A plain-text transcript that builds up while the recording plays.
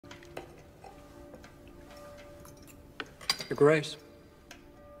Your Grace,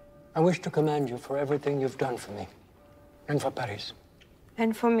 I wish to commend you for everything you've done for me, and for Paris.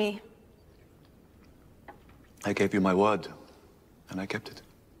 And for me. I gave you my word, and I kept it.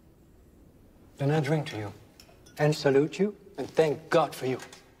 Then I drink to you, and salute you, and thank God for you.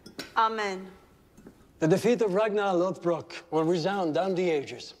 Amen. The defeat of Ragnar Lothbrok will resound down the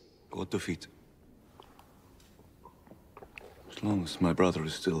ages. What defeat? As long as my brother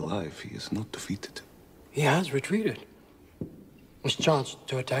is still alive, he is not defeated. He has retreated. His chance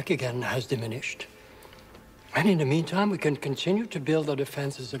to attack again has diminished. And in the meantime, we can continue to build our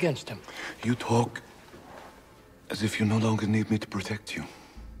defenses against him. You talk as if you no longer need me to protect you.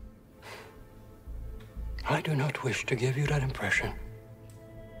 I do not wish to give you that impression.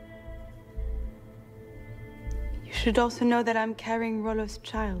 You should also know that I'm carrying Rollo's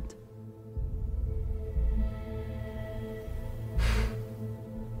child.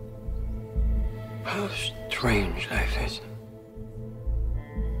 How strange life is.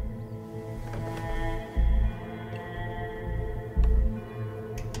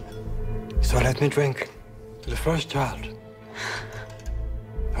 So let me drink to the first child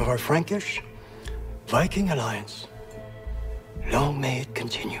of our Frankish Viking alliance. Long may it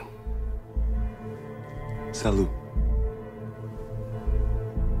continue. Salut.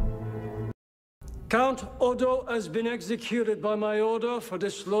 Count Odo has been executed by my order for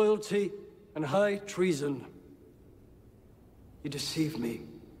disloyalty and high treason. He deceived me,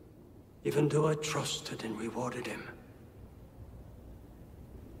 even though I trusted and rewarded him.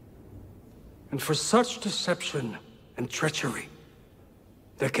 And for such deception and treachery,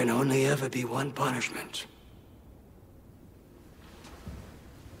 there can only ever be one punishment.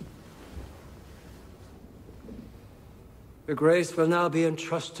 Your Grace will now be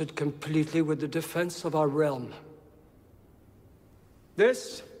entrusted completely with the defense of our realm.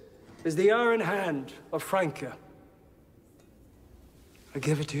 This is the Iron Hand of Francia. I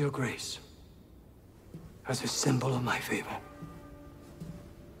give it to your Grace as a symbol of my favor.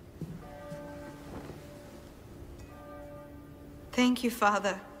 Thank you,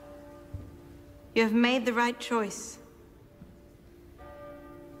 Father. You have made the right choice.